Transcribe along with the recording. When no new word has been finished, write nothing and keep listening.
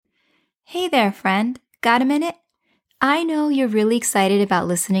Hey there, friend. Got a minute? I know you're really excited about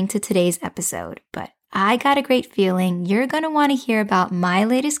listening to today's episode, but I got a great feeling you're going to want to hear about my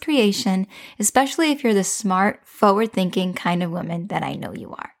latest creation, especially if you're the smart, forward-thinking kind of woman that I know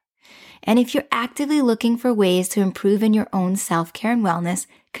you are. And if you're actively looking for ways to improve in your own self-care and wellness,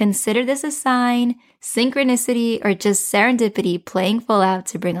 consider this a sign, synchronicity, or just serendipity playing full out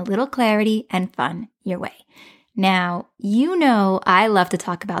to bring a little clarity and fun your way. Now, you know I love to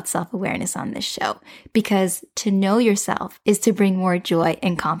talk about self-awareness on this show because to know yourself is to bring more joy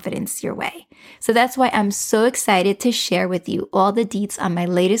and confidence your way. So that's why I'm so excited to share with you all the deets on my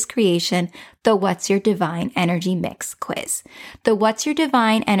latest creation, the What's Your Divine Energy Mix quiz. The What's Your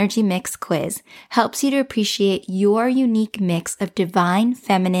Divine Energy Mix quiz helps you to appreciate your unique mix of divine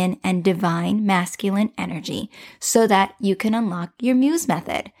feminine and divine masculine energy so that you can unlock your Muse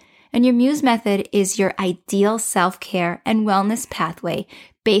method. And your Muse method is your ideal self-care and wellness pathway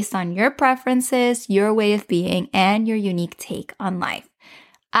based on your preferences, your way of being, and your unique take on life.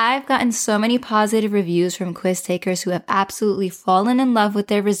 I've gotten so many positive reviews from quiz takers who have absolutely fallen in love with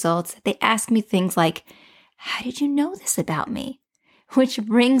their results. They ask me things like, "How did you know this about me?" Which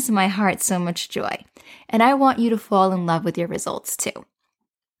brings my heart so much joy. And I want you to fall in love with your results too.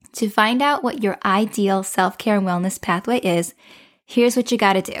 To find out what your ideal self-care and wellness pathway is, here's what you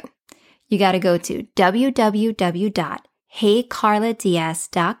got to do. You got to go to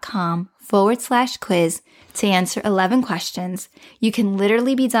www.heycarladiaz.com/quiz to answer 11 questions. You can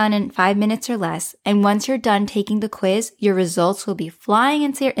literally be done in 5 minutes or less. And once you're done taking the quiz, your results will be flying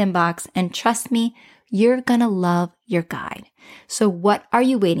into your inbox. And trust me, you're going to love your guide. So what are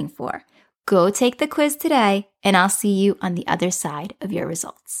you waiting for? Go take the quiz today, and I'll see you on the other side of your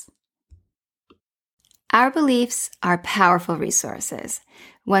results. Our beliefs are powerful resources.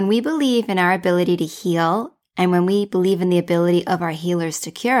 When we believe in our ability to heal, and when we believe in the ability of our healers to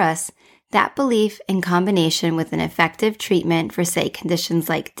cure us, that belief in combination with an effective treatment for, say, conditions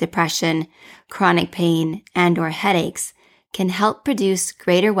like depression, chronic pain, and/or headaches can help produce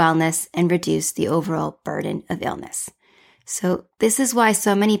greater wellness and reduce the overall burden of illness. So this is why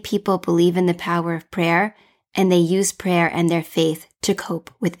so many people believe in the power of prayer, and they use prayer and their faith to cope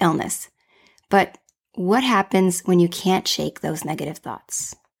with illness. But what happens when you can't shake those negative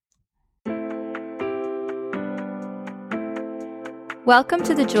thoughts? Welcome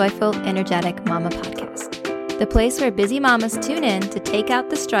to the Joyful Energetic Mama Podcast, the place where busy mamas tune in to take out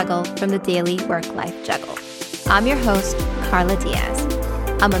the struggle from the daily work-life juggle. I'm your host, Carla Diaz.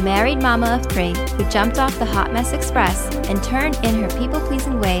 I'm a married mama of 3 who jumped off the Hot Mess Express and turned in her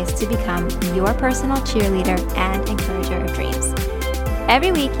people-pleasing ways to become your personal cheerleader and encourager of dreams.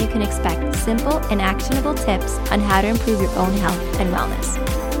 Every week, you can expect simple and actionable tips on how to improve your own health and wellness.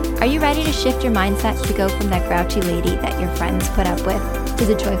 Are you ready to shift your mindset to go from that grouchy lady that your friends put up with to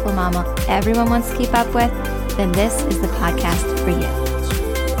the joyful mama everyone wants to keep up with? Then this is the podcast for you.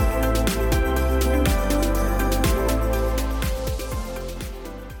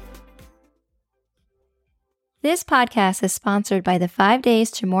 This podcast is sponsored by the 5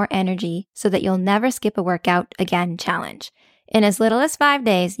 Days to More Energy so that you'll never skip a workout again challenge. In as little as 5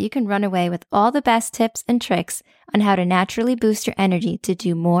 days, you can run away with all the best tips and tricks on how to naturally boost your energy to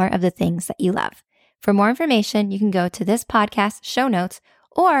do more of the things that you love. For more information, you can go to this podcast show notes,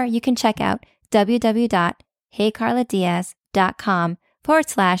 or you can check out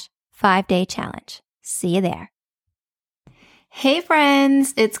www.heycarladiaz.com/5-day challenge. See you there. Hey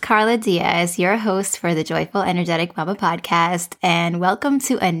friends, it's Carla Diaz, your host for the Joyful Energetic Mama Podcast, and welcome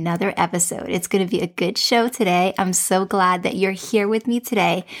to another episode. It's going to be a good show today. I'm so glad that you're here with me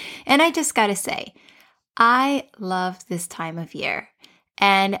today. And I just got to say, I love this time of year.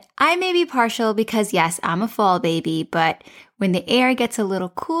 And I may be partial because, yes, I'm a fall baby, but when the air gets a little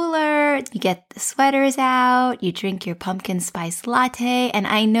cooler, you get the sweaters out, you drink your pumpkin spice latte, and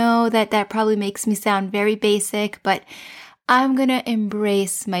I know that that probably makes me sound very basic, but I'm going to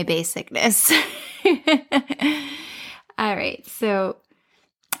embrace my basicness. All right. So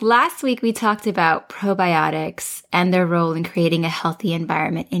last week we talked about probiotics and their role in creating a healthy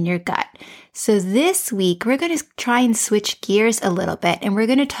environment in your gut. So this week we're going to try and switch gears a little bit, and we're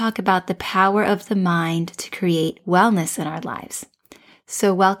going to talk about the power of the mind to create wellness in our lives.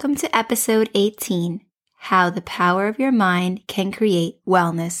 So welcome to episode 18, How the Power of Your Mind Can Create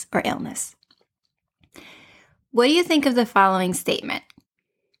Wellness or Illness. What do you think of the following statement?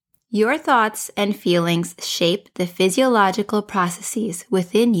 Your thoughts and feelings shape the physiological processes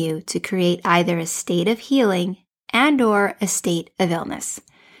within you to create either a state of healing and/or a state of illness.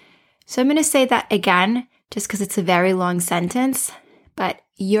 So I'm going to say that again, just because it's a very long sentence, but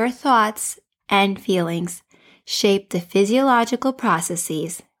your thoughts and feelings shape the physiological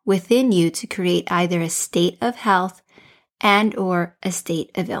processes within you to create either a state of health and or a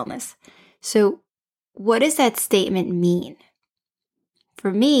state of illness. So what does that statement mean?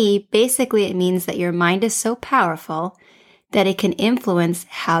 For me, basically it means that your mind is so powerful that it can influence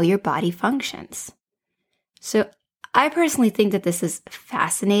how your body functions. So I personally think that this is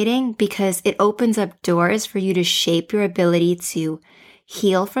fascinating because it opens up doors for you to shape your ability to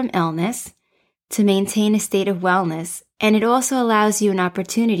heal from illness, to maintain a state of wellness, and it also allows you an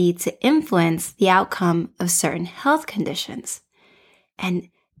opportunity to influence the outcome of certain health conditions. And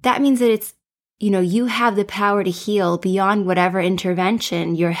that means that it's, you have the power to heal beyond whatever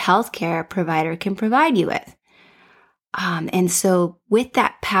intervention your healthcare provider can provide you with. And so with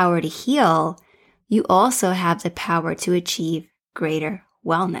that power to heal, you also have the power to achieve greater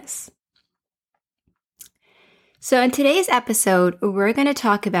wellness. So in today's episode, we're going to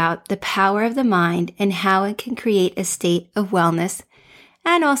talk about the power of the mind and how it can create a state of wellness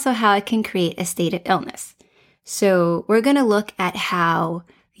and also how it can create a state of illness. So we're going to look at how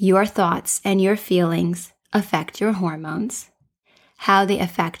your thoughts and your feelings affect your hormones, how they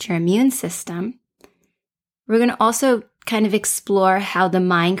affect your immune system. We're going to also kind of explore how the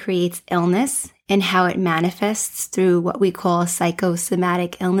mind creates illness and how it manifests through what we call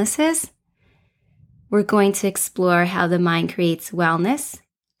psychosomatic illnesses. We're going to explore how the mind creates wellness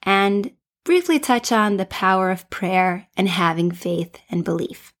and briefly touch on the power of prayer and having faith and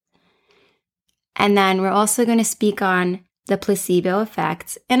belief. And then we're also going to speak on the placebo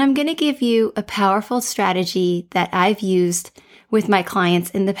effect, and I'm going to give you a powerful strategy that I've used with my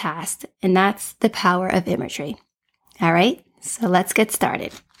clients in the past, and that's the power of imagery. All right, so let's get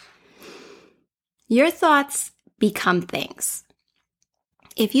started. Your thoughts become things.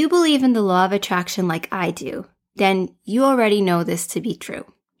 If you believe in the law of attraction like I do, then you already know this to be true.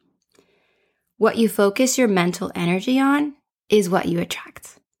 What you focus your mental energy on is what you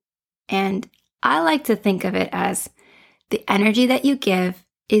attract. And I like to think of it as the energy that you give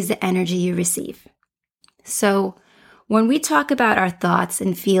is the energy you receive. So when we talk about our thoughts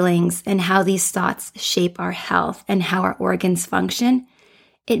and feelings and how these thoughts shape our health and how our organs function,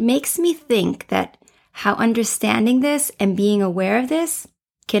 it makes me think that how understanding this and being aware of this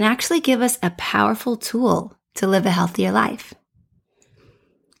can actually give us a powerful tool to live a healthier life.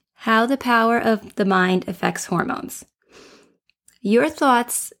 How the power of the mind affects hormones. Your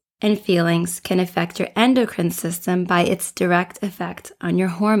thoughts and feelings can affect your endocrine system by its direct effect on your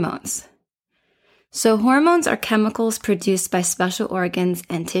hormones. So hormones are chemicals produced by special organs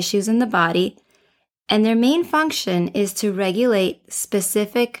and tissues in the body, and their main function is to regulate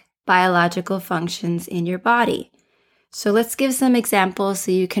specific biological functions in your body. So let's give some examples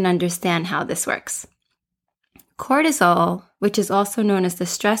so you can understand how this works. Cortisol, which is also known as the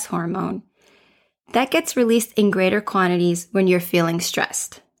stress hormone, that gets released in greater quantities when you're feeling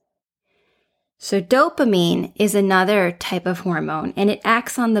stressed. So dopamine is another type of hormone, and it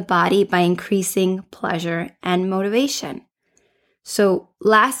acts on the body by increasing pleasure and motivation. So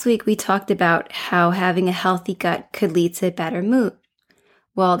last week we talked about how having a healthy gut could lead to better mood.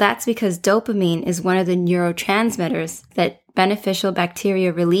 Well, that's because dopamine is one of the neurotransmitters that beneficial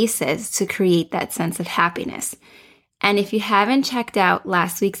bacteria releases to create that sense of happiness. And if you haven't checked out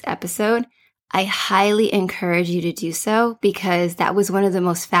last week's episode, I highly encourage you to do so because that was one of the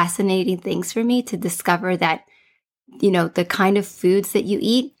most fascinating things for me to discover that, the kind of foods that you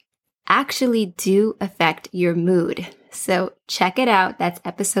eat actually do affect your mood. So check it out. That's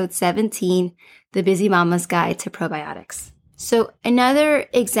episode 17, The Busy Mama's Guide to Probiotics. So another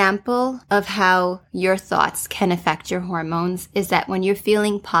example of how your thoughts can affect your hormones is that when you're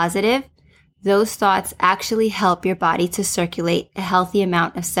feeling positive, those thoughts actually help your body to circulate a healthy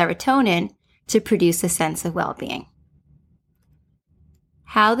amount of serotonin to produce a sense of well-being.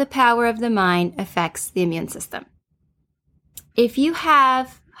 How the power of the mind affects the immune system. If you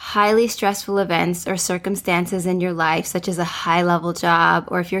have highly stressful events or circumstances in your life, such as a high-level job,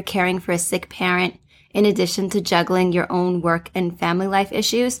 or if you're caring for a sick parent, in addition to juggling your own work and family life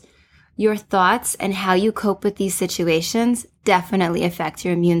issues, your thoughts and how you cope with these situations definitely affect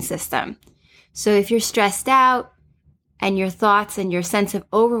your immune system. So if you're stressed out and your thoughts and your sense of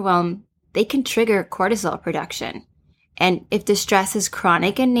overwhelm, they can trigger cortisol production. And if the stress is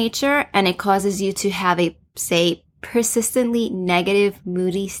chronic in nature and it causes you to have a, say, persistently negative,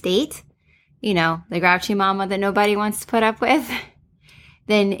 moody state, the grouchy mama that nobody wants to put up with,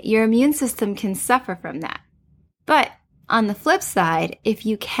 then your immune system can suffer from that. But on the flip side, if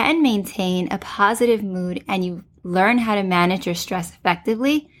you can maintain a positive mood and you learn how to manage your stress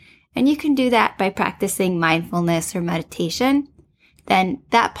effectively, and you can do that by practicing mindfulness or meditation, then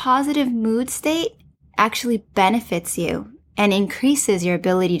that positive mood state actually benefits you and increases your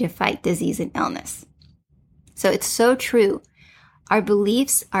ability to fight disease and illness. So it's so true. Our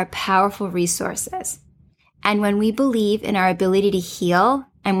beliefs are powerful resources. And when we believe in our ability to heal,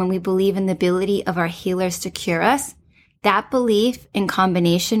 and when we believe in the ability of our healers to cure us, that belief in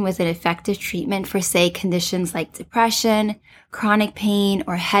combination with an effective treatment for, say, conditions like depression, chronic pain,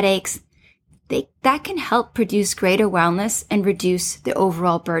 or headaches, that can help produce greater wellness and reduce the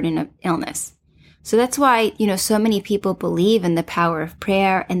overall burden of illness. So that's why, so many people believe in the power of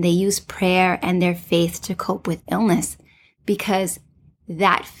prayer, and they use prayer and their faith to cope with illness, because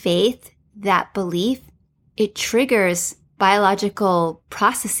that faith, that belief, it triggers biological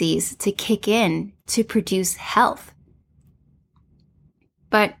processes to kick in to produce health.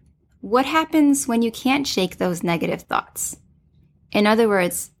 But what happens when you can't shake those negative thoughts? In other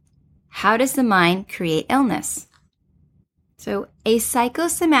words, how does the mind create illness? So a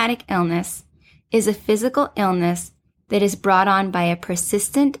psychosomatic illness is a physical illness that is brought on by a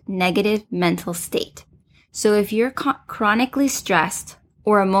persistent negative mental state. So if you're chronically stressed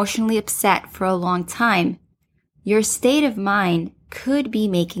or emotionally upset for a long time, your state of mind could be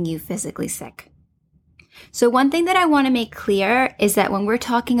making you physically sick. So one thing that I want to make clear is that when we're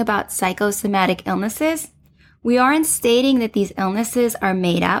talking about psychosomatic illnesses, we aren't stating that these illnesses are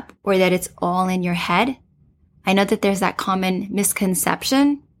made up or that it's all in your head. I know that there's that common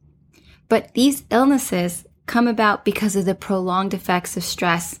misconception, but these illnesses come about because of the prolonged effects of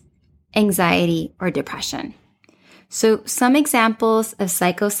stress, anxiety, or depression. So some examples of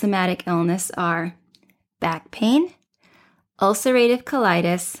psychosomatic illness are back pain, ulcerative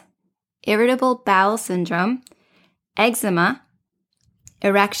colitis, irritable bowel syndrome, eczema,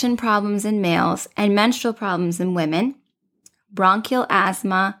 erection problems in males and menstrual problems in women, bronchial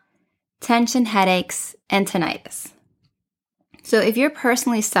asthma, tension headaches, and tinnitus. So if you're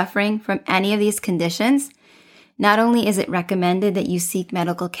personally suffering from any of these conditions, not only is it recommended that you seek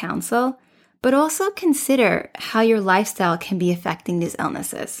medical counsel, but also consider how your lifestyle can be affecting these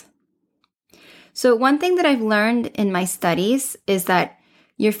illnesses. So one thing that I've learned in my studies is that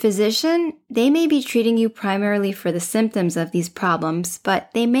your physician, they may be treating you primarily for the symptoms of these problems, but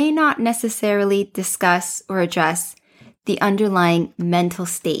they may not necessarily discuss or address the underlying mental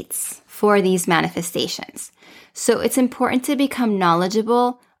states for these manifestations. So it's important to become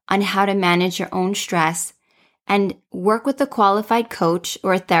knowledgeable on how to manage your own stress and work with a qualified coach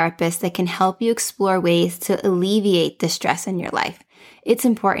or a therapist that can help you explore ways to alleviate the stress in your life. It's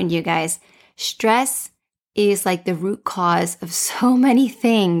important, you guys. Stress is like the root cause of so many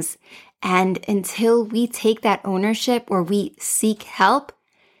things. And until we take that ownership or we seek help,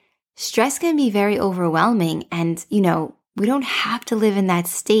 stress can be very overwhelming. And, we don't have to live in that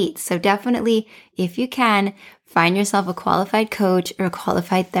state. So definitely, if you can, find yourself a qualified coach or a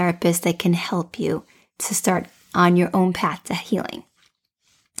qualified therapist that can help you to start on your own path to healing.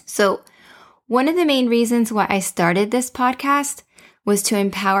 So one of the main reasons why I started this podcast was to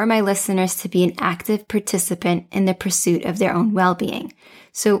empower my listeners to be an active participant in the pursuit of their own well-being.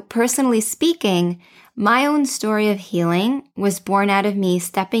 So personally speaking, my own story of healing was born out of me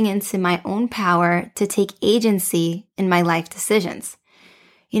stepping into my own power to take agency in my life decisions.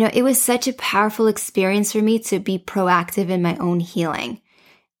 It was such a powerful experience for me to be proactive in my own healing.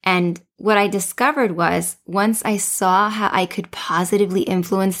 And what I discovered was once I saw how I could positively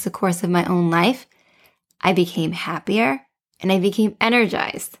influence the course of my own life, I became happier and I became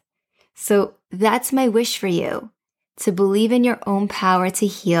energized. So that's my wish for you, to believe in your own power to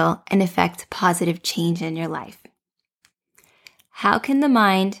heal and effect positive change in your life. How can the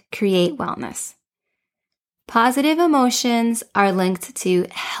mind create wellness? Positive emotions are linked to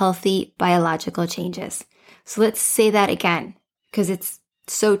healthy biological changes. So let's say that again, because it's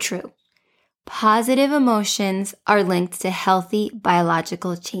so true. Positive emotions are linked to healthy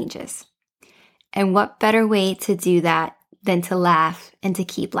biological changes. And what better way to do that than to laugh and to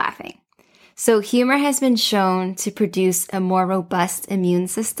keep laughing? So humor has been shown to produce a more robust immune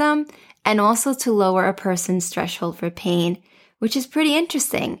system and also to lower a person's threshold for pain, which is pretty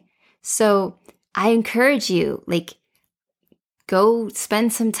interesting. So I encourage you, go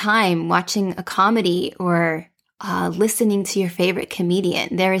spend some time watching a comedy or listening to your favorite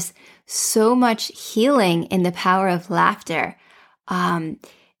comedian. There is so much healing in the power of laughter. And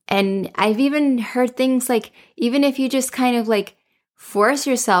I've even heard things like, even if you just kind of force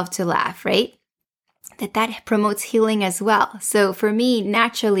yourself to laugh, right? That promotes healing as well. So for me,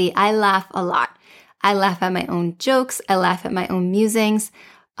 naturally, I laugh a lot. I laugh at my own jokes. I laugh at my own musings.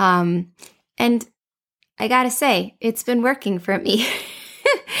 And I gotta say, it's been working for me.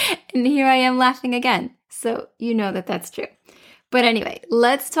 And here I am laughing again. So that that's true. But anyway,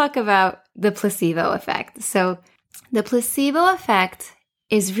 let's talk about the placebo effect. So The placebo effect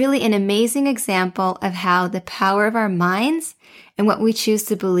is really an amazing example of how the power of our minds and what we choose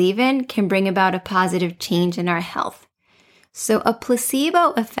to believe in can bring about a positive change in our health. So a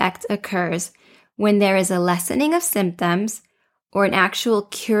placebo effect occurs when there is a lessening of symptoms or an actual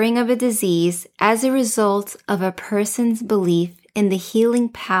curing of a disease as a result of a person's belief in the healing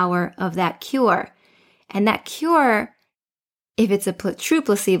power of that cure. And that cure, if it's a true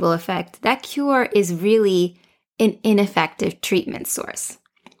placebo effect, that cure is really an ineffective treatment source.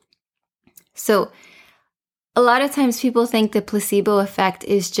 So a lot of times people think the placebo effect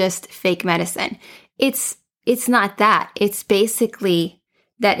is just fake medicine. It's not that. It's basically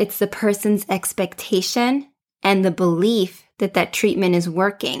that it's the person's expectation and the belief that that treatment is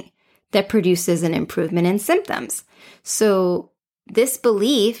working that produces an improvement in symptoms. So this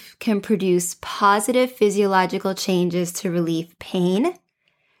belief can produce positive physiological changes to relieve pain,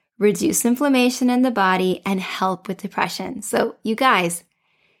 reduce inflammation in the body, and help with depression. So you guys,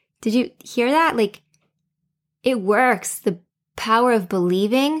 did you hear that? Like, it works. The power of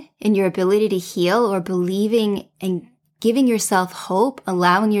believing in your ability to heal, or believing and giving yourself hope,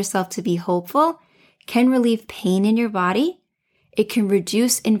 allowing yourself to be hopeful, can relieve pain in your body. It can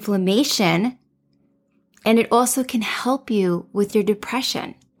reduce inflammation, and it also can help you with your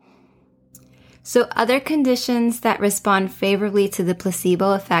depression. So other conditions that respond favorably to the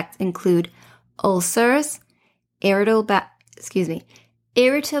placebo effect include ulcers, irritable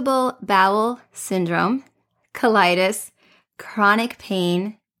bowel syndrome, colitis, chronic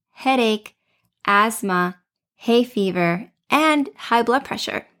pain, headache, asthma, hay fever, and high blood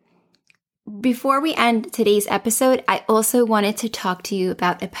pressure. Before we end today's episode, I also wanted to talk to you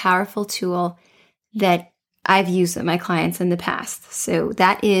about a powerful tool that I've used with my clients in the past. So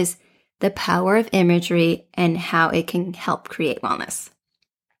that is the power of imagery and how it can help create wellness.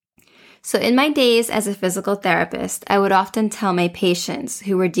 So in my days as a physical therapist, I would often tell my patients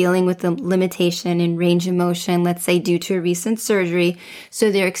who were dealing with a limitation in range of motion, let's say due to a recent surgery,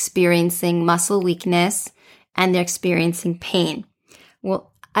 so they're experiencing muscle weakness and they're experiencing pain.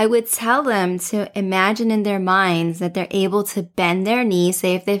 Well, I would tell them to imagine in their minds that they're able to bend their knee,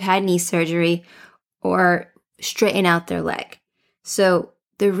 say if they've had knee surgery, or straighten out their leg. So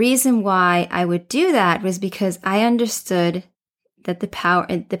the reason why I would do that was because I understood that the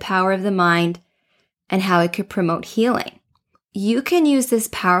power of the mind and how it could promote healing. You can use this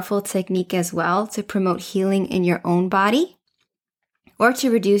powerful technique as well to promote healing in your own body or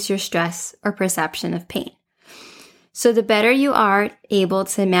to reduce your stress or perception of pain. So the better you are able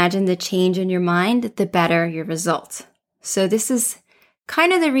to imagine the change in your mind, the better your result. So this is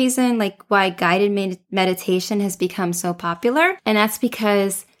kind of the reason why guided meditation has become so popular. And that's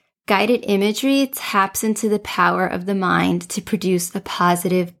because guided imagery taps into the power of the mind to produce a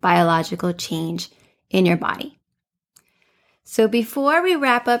positive biological change in your body. So before we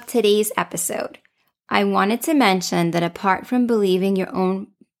wrap up today's episode, I wanted to mention that apart from believing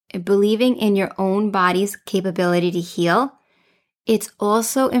in your own body's capability to heal, it's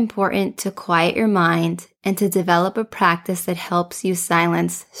also important to quiet your mind and to develop a practice that helps you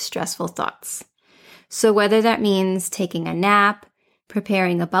silence stressful thoughts. So whether that means taking a nap,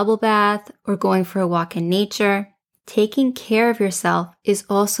 preparing a bubble bath, or going for a walk in nature, taking care of yourself is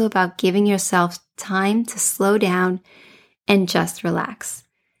also about giving yourself time to slow down and just relax.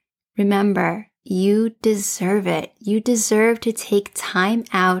 Remember, you deserve it. You deserve to take time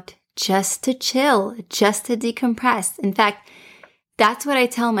out just to chill, just to decompress. In fact, that's what I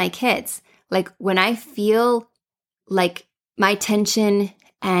tell my kids. When I feel like my tension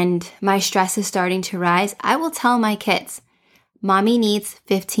and my stress is starting to rise, I will tell my kids, Mommy needs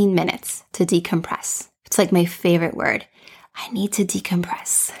 15 minutes to decompress. It's like my favorite word. I need to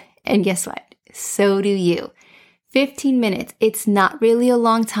decompress. And guess what? So do you. 15 minutes. It's not really a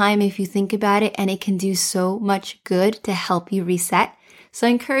long time if you think about it, and it can do so much good to help you reset. So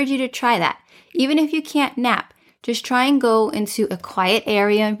I encourage you to try that. Even if you can't nap, just try and go into a quiet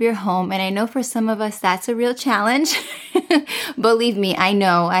area of your home. And I know for some of us, that's a real challenge. Believe me, I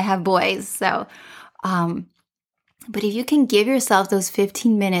know. I have boys. So, but if you can give yourself those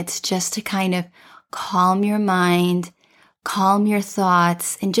 15 minutes just to kind of calm your mind, calm your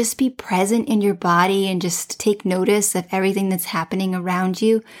thoughts, and just be present in your body and just take notice of everything that's happening around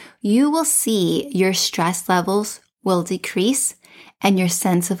you, you will see your stress levels will decrease and your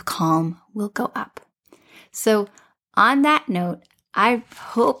sense of calm will go up. So on that note, I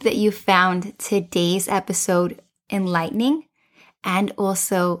hope that you found today's episode enlightening and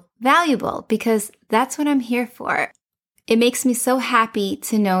also valuable, because that's what I'm here for. It makes me so happy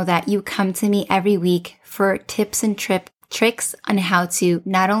to know that you come to me every week for tips and tricks on how to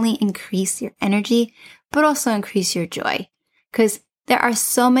not only increase your energy, but also increase your joy. Because there are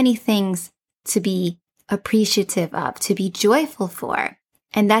so many things to be appreciative of, to be joyful for.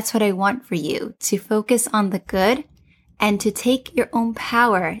 And that's what I want for you, to focus on the good and to take your own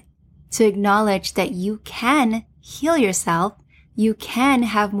power to acknowledge that you can heal yourself. You can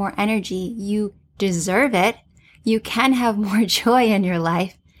have more energy. You deserve it. You can have more joy in your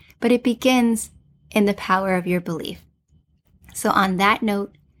life, but it begins in the power of your belief. So on that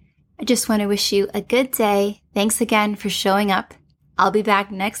note, I just want to wish you a good day. Thanks again for showing up. I'll be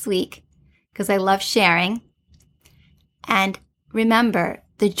back next week because I love sharing. And remember,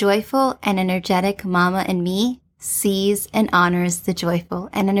 the joyful and energetic mama in me sees and honors the joyful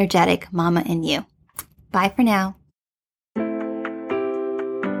and energetic mama in you. Bye for now.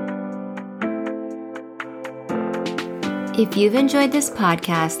 If you've enjoyed this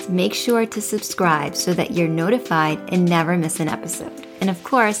podcast, make sure to subscribe so that you're notified and never miss an episode. And of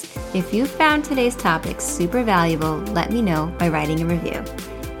course, if you found today's topic super valuable, let me know by writing a review.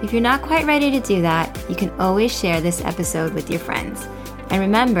 If you're not quite ready to do that, you can always share this episode with your friends. And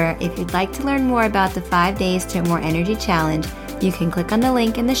remember, if you'd like to learn more about the 5 Days to More Energy Challenge, you can click on the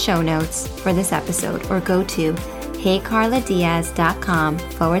link in the show notes for this episode or go to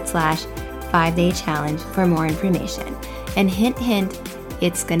heycarladiaz.com/5-day challenge for more information. And hint, hint,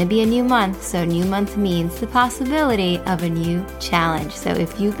 it's going to be a new month, so new month means the possibility of a new challenge. So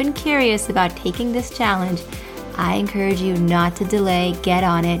if you've been curious about taking this challenge, I encourage you not to delay, get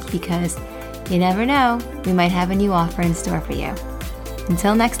on it, because you never know, we might have a new offer in store for you.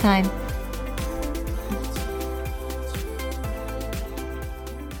 Until next time.